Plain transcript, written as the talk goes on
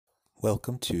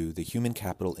Welcome to the Human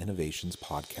Capital Innovations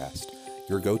Podcast,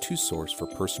 your go-to source for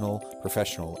personal,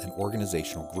 professional, and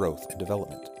organizational growth and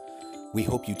development. We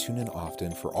hope you tune in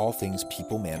often for all things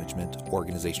people management,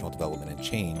 organizational development and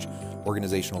change,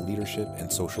 organizational leadership,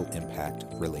 and social impact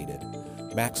related.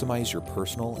 Maximize your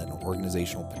personal and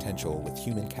organizational potential with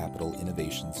Human Capital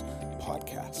Innovations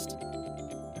Podcast.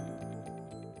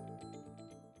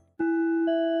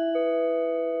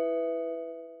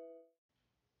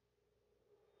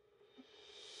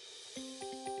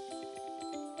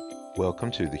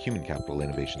 Welcome to the Human Capital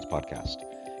Innovations Podcast.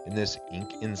 In this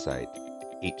Inc. Insight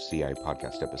HCI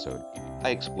podcast episode,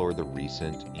 I explore the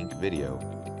recent Inc. video,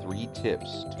 3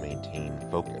 Tips to Maintain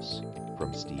Focus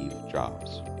from Steve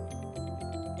Jobs.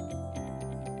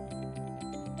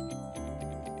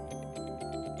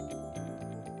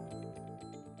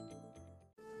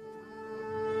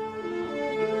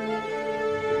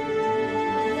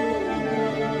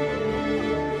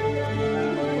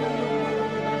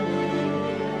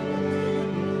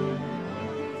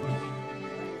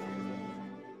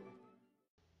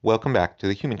 Welcome back to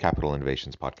the Human Capital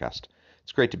Innovations Podcast.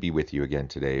 It's great to be with you again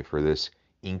today for this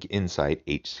Inc. Insight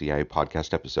HCI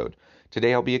podcast episode.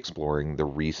 Today I'll be exploring the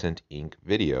recent Inc.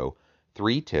 video,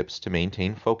 3 Tips to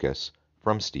Maintain Focus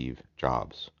from Steve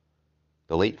Jobs.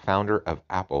 The late founder of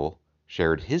Apple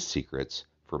shared his secrets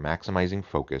for maximizing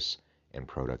focus and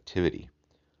productivity.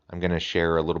 I'm going to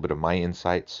share a little bit of my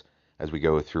insights as we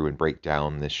go through and break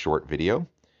down this short video.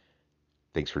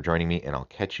 Thanks for joining me, and I'll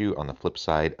catch you on the flip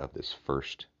side of this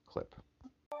first clip.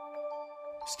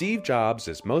 Steve Jobs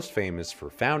is most famous for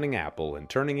founding Apple and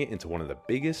turning it into one of the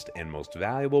biggest and most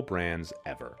valuable brands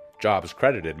ever. Jobs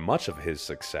credited much of his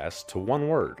success to one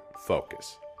word: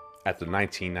 focus. At the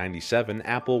 1997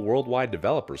 Apple Worldwide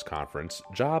Developers Conference,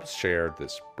 Jobs shared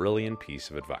this brilliant piece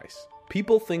of advice.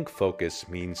 People think focus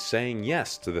means saying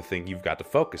yes to the thing you've got to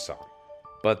focus on,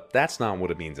 but that's not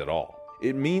what it means at all.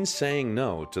 It means saying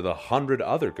no to the 100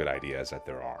 other good ideas that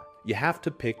there are. You have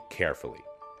to pick carefully.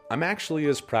 I'm actually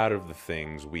as proud of the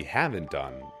things we haven't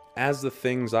done as the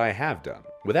things I have done.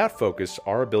 Without focus,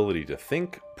 our ability to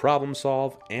think, problem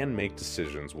solve, and make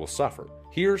decisions will suffer.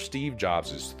 Here's Steve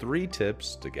Jobs' 3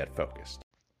 tips to get focused.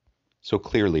 So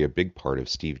clearly a big part of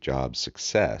Steve Jobs'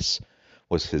 success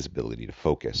was his ability to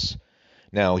focus.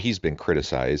 Now, he's been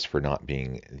criticized for not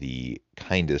being the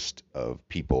kindest of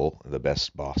people, the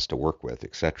best boss to work with,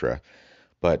 etc.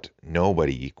 But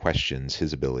nobody questions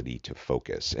his ability to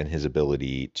focus and his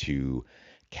ability to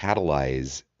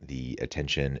catalyze the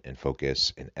attention and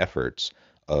focus and efforts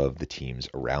of the teams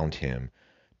around him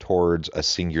towards a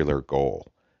singular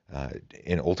goal.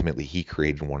 And ultimately, he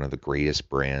created one of the greatest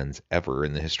brands ever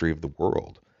in the history of the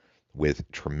world,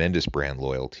 with tremendous brand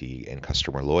loyalty and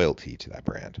customer loyalty to that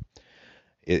brand.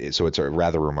 So it's a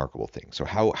rather remarkable thing. So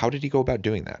how did he go about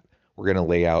doing that? We're going to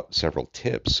lay out several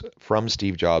tips from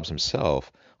Steve Jobs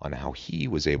himself on how he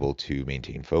was able to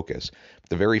maintain focus.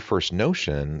 The very first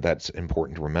notion that's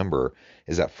important to remember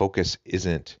is that focus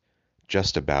isn't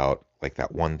just about like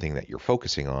that one thing that you're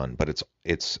focusing on, but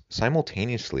it's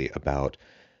simultaneously about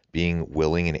being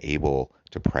willing and able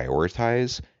to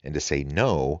prioritize and to say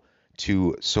no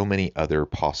to so many other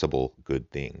possible good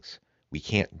things. We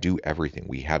can't do everything.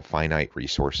 We have finite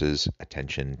resources,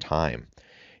 attention, time,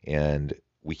 and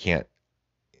we can't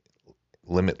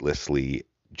limitlessly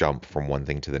jump from one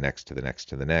thing to the next, to the next,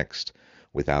 to the next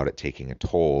without it taking a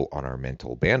toll on our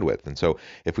mental bandwidth. And so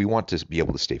if we want to be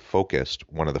able to stay focused,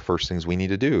 one of the first things we need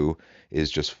to do is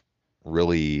just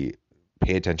really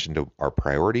pay attention to our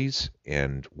priorities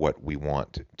and what we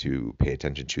want to pay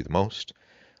attention to the most.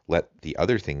 Let the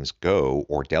other things go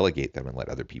or delegate them and let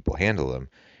other people handle them.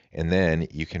 And then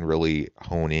you can really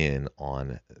hone in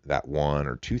on that 1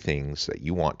 or 2 things that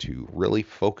you want to really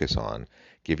focus on,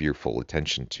 give your full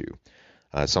attention to.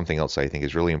 Something else I think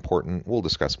is really important, we'll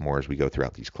discuss more as we go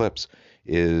throughout these clips,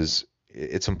 is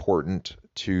it's important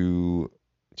to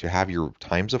have your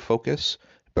times of focus,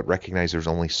 but recognize there's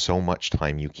only so much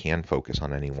time you can focus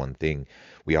on any one thing.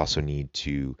 We also need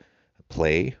to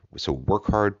play, so work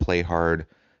hard, play hard,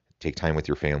 take time with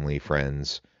your family,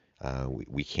 friends.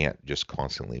 We can't just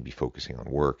constantly be focusing on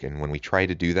work. And when we try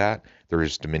to do that, there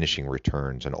is diminishing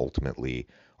returns, and ultimately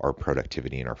our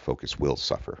productivity and our focus will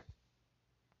suffer.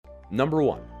 Number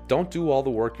 1, don't do all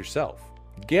the work yourself.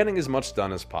 Getting as much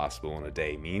done as possible in a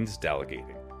day means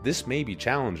delegating. This may be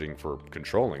challenging for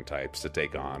controlling types to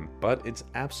take on, but it's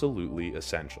absolutely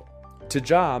essential. To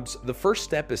Jobs, the first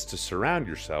step is to surround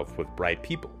yourself with bright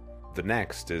people. The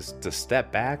next is to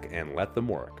step back and let them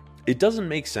work. It doesn't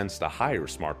make sense to hire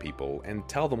smart people and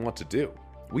tell them what to do.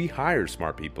 We hire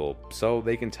smart people so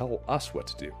they can tell us what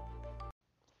to do.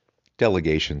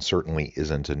 Delegation certainly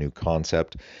isn't a new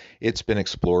concept. It's been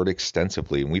explored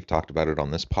extensively, and we've talked about it on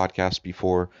this podcast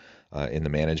before, in the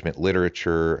management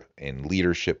literature, in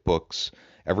leadership books.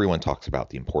 Everyone talks about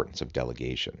the importance of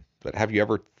delegation. But have you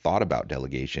ever thought about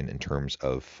delegation in terms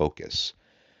of focus?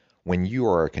 When you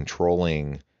are a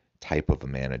controlling type of a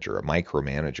manager, a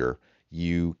micromanager,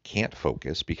 you can't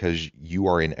focus because you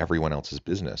are in everyone else's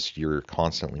business. You're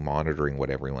constantly monitoring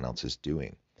what everyone else is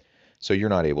doing. So you're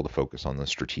not able to focus on the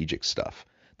strategic stuff.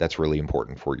 That's really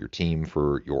important for your team,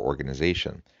 for your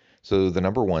organization. So the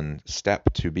number one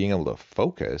step to being able to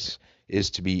focus is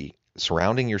to be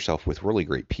surrounding yourself with really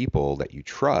great people that you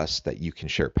trust, that you can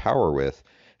share power with,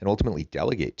 and ultimately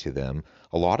delegate to them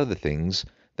a lot of the things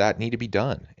that need to be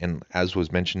done. And as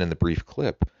was mentioned in the brief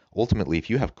clip, ultimately, if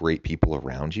you have great people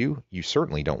around you, you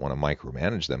certainly don't want to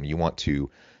micromanage them. You want to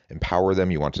empower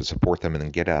them, you want to support them, and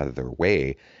then get out of their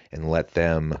way and let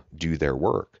them do their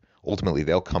work. Ultimately,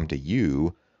 they'll come to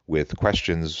you with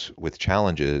questions, with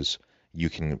challenges. You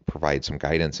can provide some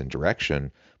guidance and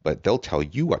direction, but they'll tell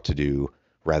you what to do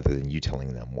rather than you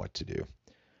telling them what to do.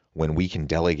 When we can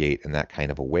delegate in that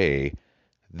kind of a way,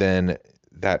 then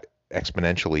that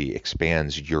exponentially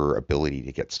expands your ability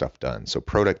to get stuff done. So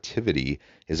productivity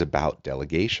is about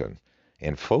delegation,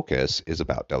 and focus is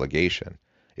about delegation.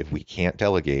 If we can't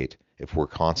delegate, if we're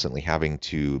constantly having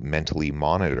to mentally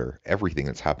monitor everything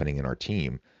that's happening in our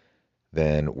team,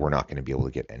 then we're not going to be able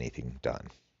to get anything done.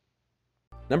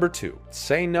 Number 2,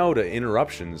 say no to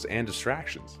interruptions and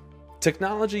distractions.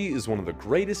 Technology is one of the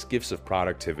greatest gifts of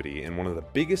productivity and one of the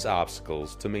biggest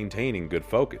obstacles to maintaining good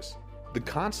focus. The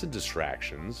constant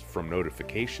distractions from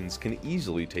notifications can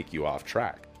easily take you off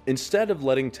track. Instead of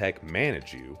letting tech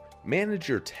manage you, manage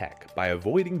your tech by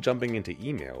avoiding jumping into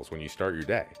emails when you start your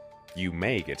day. You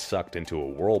may get sucked into a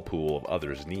whirlpool of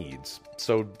others' needs,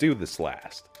 so do this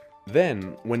last.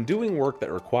 Then, when doing work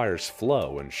that requires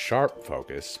flow and sharp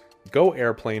focus, go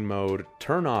airplane mode,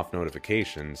 turn off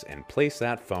notifications, and place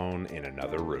that phone in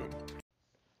another room.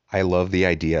 I love the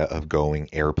idea of going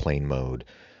airplane mode.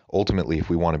 Ultimately, if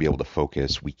we want to be able to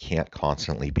focus, we can't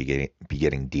constantly be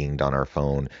getting dinged on our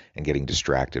phone and getting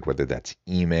distracted, whether that's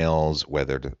emails,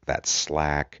 whether that's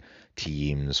Slack,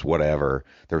 Teams, whatever.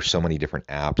 There are so many different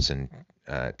apps and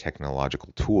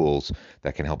technological tools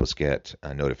that can help us get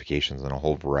notifications on a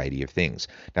whole variety of things.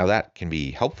 Now, that can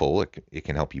be helpful. It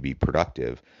can help you be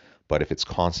productive. But if it's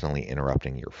constantly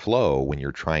interrupting your flow when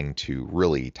you're trying to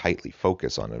really tightly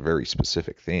focus on a very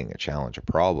specific thing, a challenge, a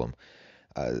problem,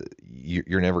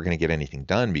 you're never going to get anything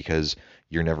done because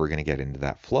you're never going to get into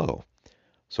that flow.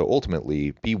 So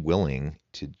ultimately, be willing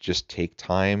to just take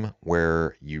time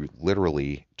where you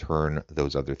literally turn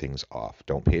those other things off.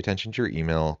 Don't pay attention to your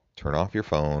email, turn off your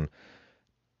phone,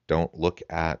 don't look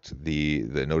at the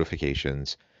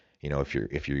notifications. You know, if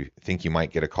you think you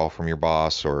might get a call from your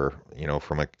boss or, you know,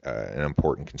 from an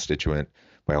important constituent,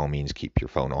 by all means keep your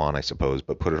phone on, I suppose,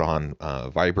 but put it on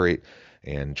vibrate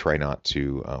and try not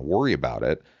to worry about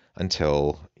it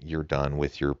until you're done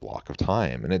with your block of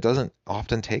time. And it doesn't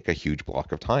often take a huge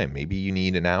block of time. Maybe you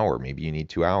need an hour, maybe you need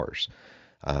 2 hours.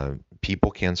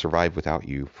 People can survive without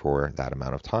you for that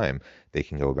amount of time. They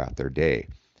can go about their day.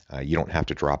 You don't have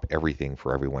to drop everything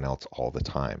for everyone else all the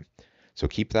time. So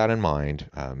keep that in mind.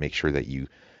 Make sure that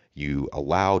you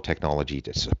allow technology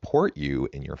to support you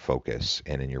in your focus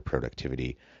and in your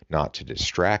productivity, not to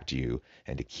distract you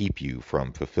and to keep you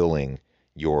from fulfilling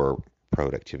your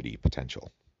productivity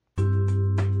potential.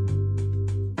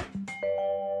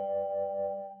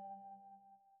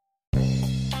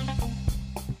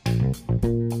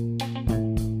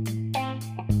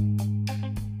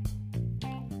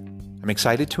 I'm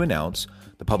excited to announce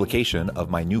the publication of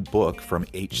my new book from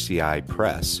HCI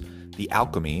Press, The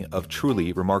Alchemy of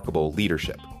Truly Remarkable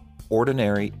Leadership: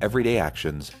 Ordinary, Everyday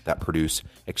Actions that Produce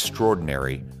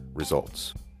Extraordinary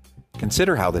Results.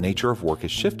 Consider how the nature of work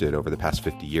has shifted over the past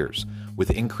 50 years. With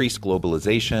increased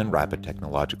globalization, rapid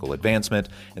technological advancement,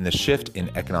 and the shift in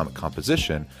economic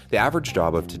composition, the average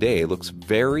job of today looks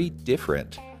very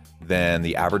different than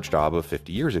the average job of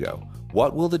 50 years ago.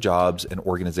 What will the jobs and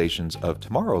organizations of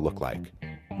tomorrow look like?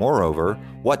 Moreover,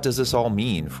 what does this all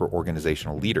mean for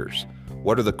organizational leaders?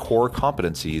 What are the core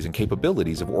competencies and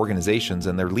capabilities of organizations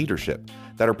and their leadership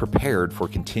that are prepared for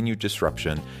continued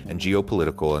disruption and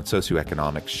geopolitical and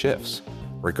socioeconomic shifts?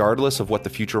 Regardless of what the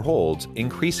future holds,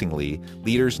 increasingly,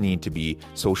 leaders need to be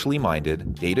socially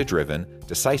minded, data-driven,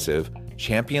 decisive,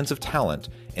 champions of talent,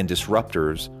 and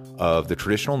disruptors of the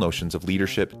traditional notions of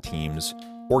leadership, teams,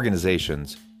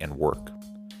 organizations, and work.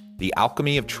 The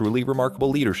Alchemy of Truly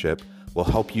Remarkable Leadership will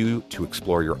help you to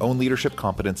explore your own leadership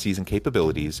competencies and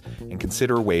capabilities and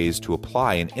consider ways to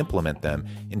apply and implement them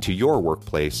into your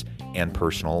workplace and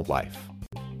personal life.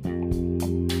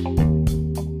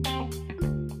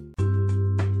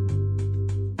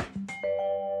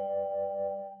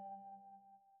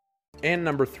 And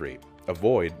number 3,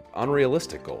 avoid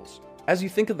unrealistic goals. As you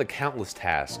think of the countless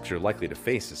tasks you're likely to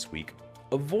face this week,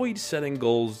 avoid setting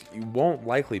goals you won't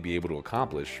likely be able to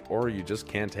accomplish or you just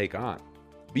can't take on.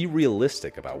 Be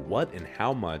realistic about what and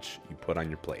how much you put on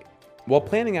your plate. While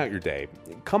planning out your day,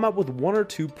 come up with 1 or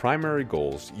 2 primary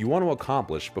goals you want to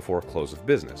accomplish before close of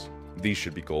business. These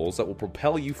should be goals that will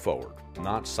propel you forward,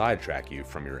 not sidetrack you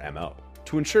from your MO.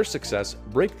 To ensure success,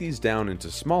 break these down into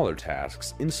smaller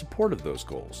tasks in support of those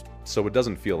goals, so it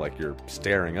doesn't feel like you're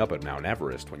staring up at Mount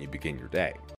Everest when you begin your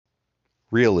day.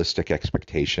 Realistic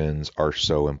expectations are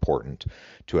so important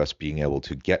to us being able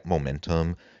to get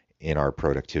momentum in our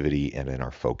productivity and in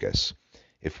our focus.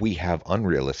 If we have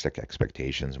unrealistic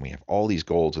expectations and we have all these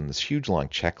goals and this huge long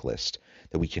checklist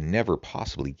that we can never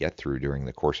possibly get through during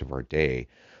the course of our day,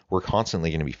 we're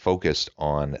constantly going to be focused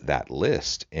on that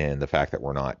list and the fact that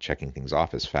we're not checking things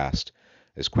off as fast,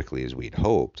 as quickly as we'd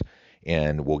hoped,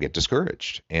 and we'll get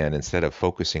discouraged. And instead of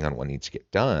focusing on what needs to get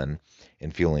done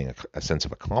and feeling a sense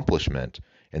of accomplishment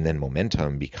and then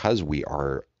momentum because we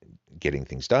are getting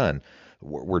things done,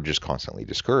 we're just constantly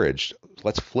discouraged.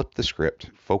 Let's flip the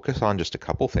script, focus on just a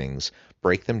couple things,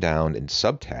 break them down into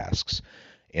subtasks,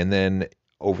 and then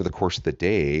over the course of the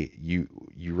day, you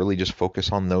really just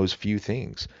focus on those few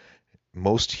things.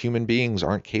 Most human beings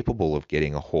aren't capable of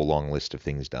getting a whole long list of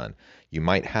things done. You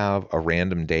might have a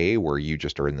random day where you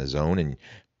just are in the zone and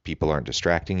people aren't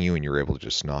distracting you and you're able to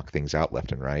just knock things out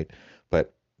left and right.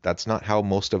 But that's not how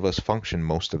most of us function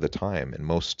most of the time. And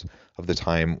most of the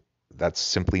time, that's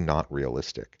simply not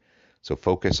realistic. So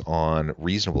focus on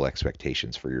reasonable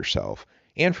expectations for yourself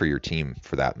and for your team,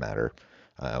 for that matter.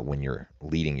 When you're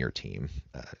leading your team,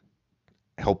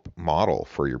 help model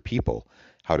for your people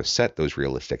how to set those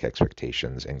realistic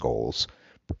expectations and goals,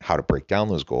 how to break down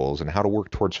those goals, and how to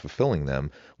work towards fulfilling them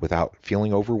without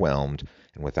feeling overwhelmed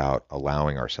and without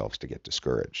allowing ourselves to get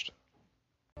discouraged.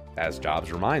 As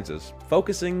Jobs reminds us,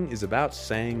 focusing is about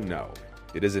saying no.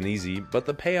 It isn't easy, but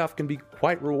the payoff can be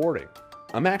quite rewarding.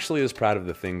 I'm actually as proud of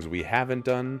the things we haven't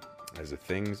done as the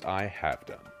things I have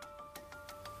done.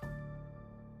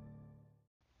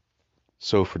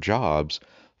 So for Jobs,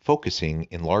 focusing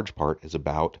in large part is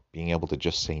about being able to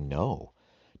just say no.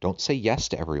 Don't say yes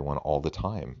to everyone all the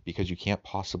time because you can't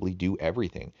possibly do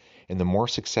everything. And the more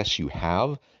success you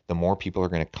have, the more people are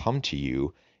going to come to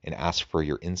you and ask for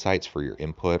your insights, for your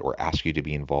input, or ask you to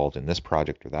be involved in this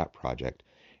project or that project.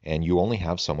 And you only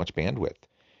have so much bandwidth.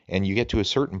 And you get to a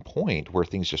certain point where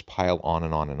things just pile on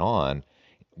and on and on,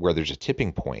 where there's a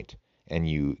tipping point. And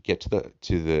you get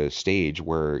to the stage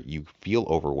where you feel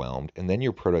overwhelmed, and then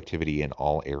your productivity in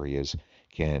all areas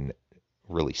can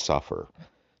really suffer.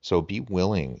 So be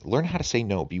willing, learn how to say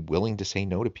no, be willing to say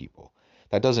no to people.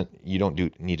 You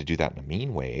don't need to do that in a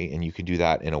mean way, and you can do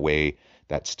that in a way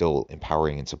that's still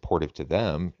empowering and supportive to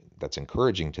them, that's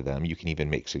encouraging to them. You can even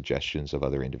make suggestions of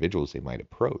other individuals they might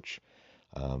approach.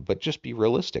 But just be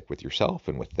realistic with yourself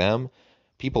and with them.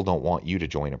 People don't want you to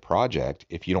join a project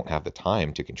if you don't have the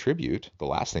time to contribute. The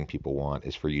last thing people want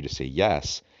is for you to say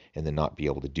yes and then not be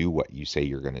able to do what you say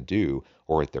you're going to do,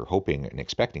 or if they're hoping and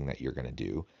expecting that you're going to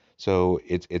do. So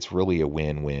it's really a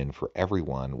win-win for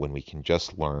everyone when we can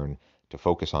just learn to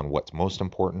focus on what's most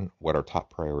important, what our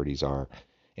top priorities are,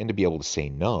 and to be able to say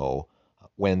no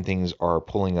when things are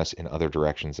pulling us in other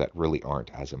directions that really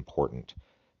aren't as important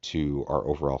to our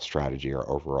overall strategy, our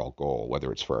overall goal,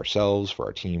 whether it's for ourselves, for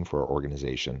our team, for our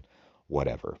organization,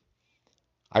 whatever.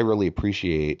 I really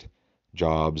appreciate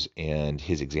Jobs and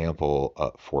his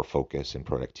example for focus and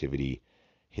productivity,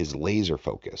 his laser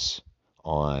focus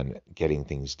on getting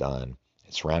things done,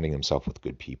 and surrounding himself with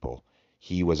good people.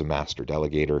 He was a master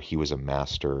delegator. He was a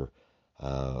master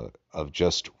of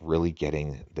just really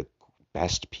getting the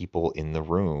best people in the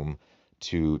room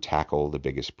to tackle the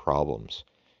biggest problems.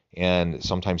 And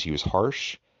sometimes he was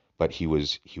harsh, but he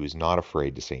was not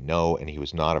afraid to say no, and he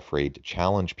was not afraid to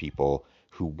challenge people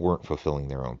who weren't fulfilling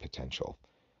their own potential.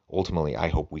 Ultimately, I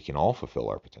hope we can all fulfill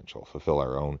our potential, fulfill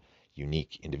our own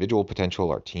unique individual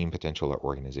potential, our team potential, our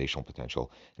organizational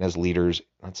potential. And as leaders,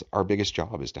 that's our biggest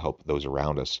job, is to help those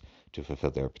around us to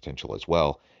fulfill their potential as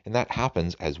well. And that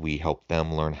happens as we help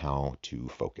them learn how to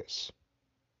focus.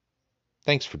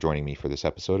 Thanks for joining me for this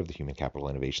episode of the Human Capital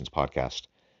Innovations Podcast.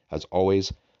 As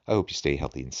always, I hope you stay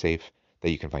healthy and safe, that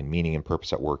you can find meaning and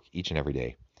purpose at work each and every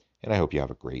day, and I hope you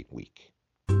have a great week.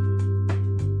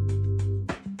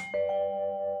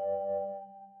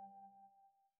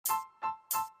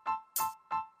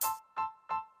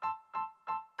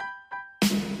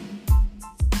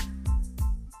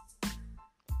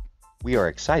 We are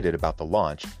excited about the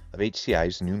launch of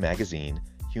HCI's new magazine,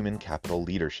 Human Capital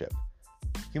Leadership.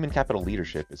 Human Capital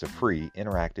Leadership is a free,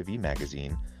 interactive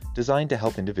e-magazine designed to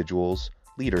help individuals,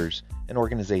 leaders, and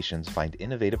organizations find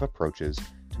innovative approaches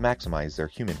to maximize their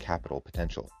human capital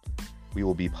potential. We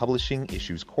will be publishing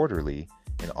issues quarterly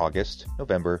in August,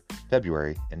 November,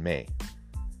 February, and May.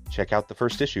 Check out the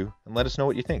first issue and let us know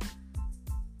what you think.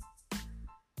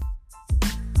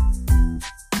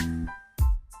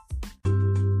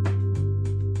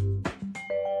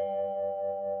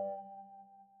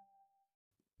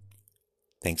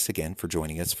 Thanks again for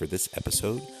joining us for this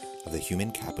episode of the Human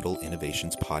Capital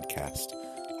Innovations Podcast.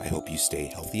 I hope you stay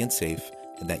healthy and safe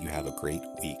and that you have a great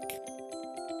week.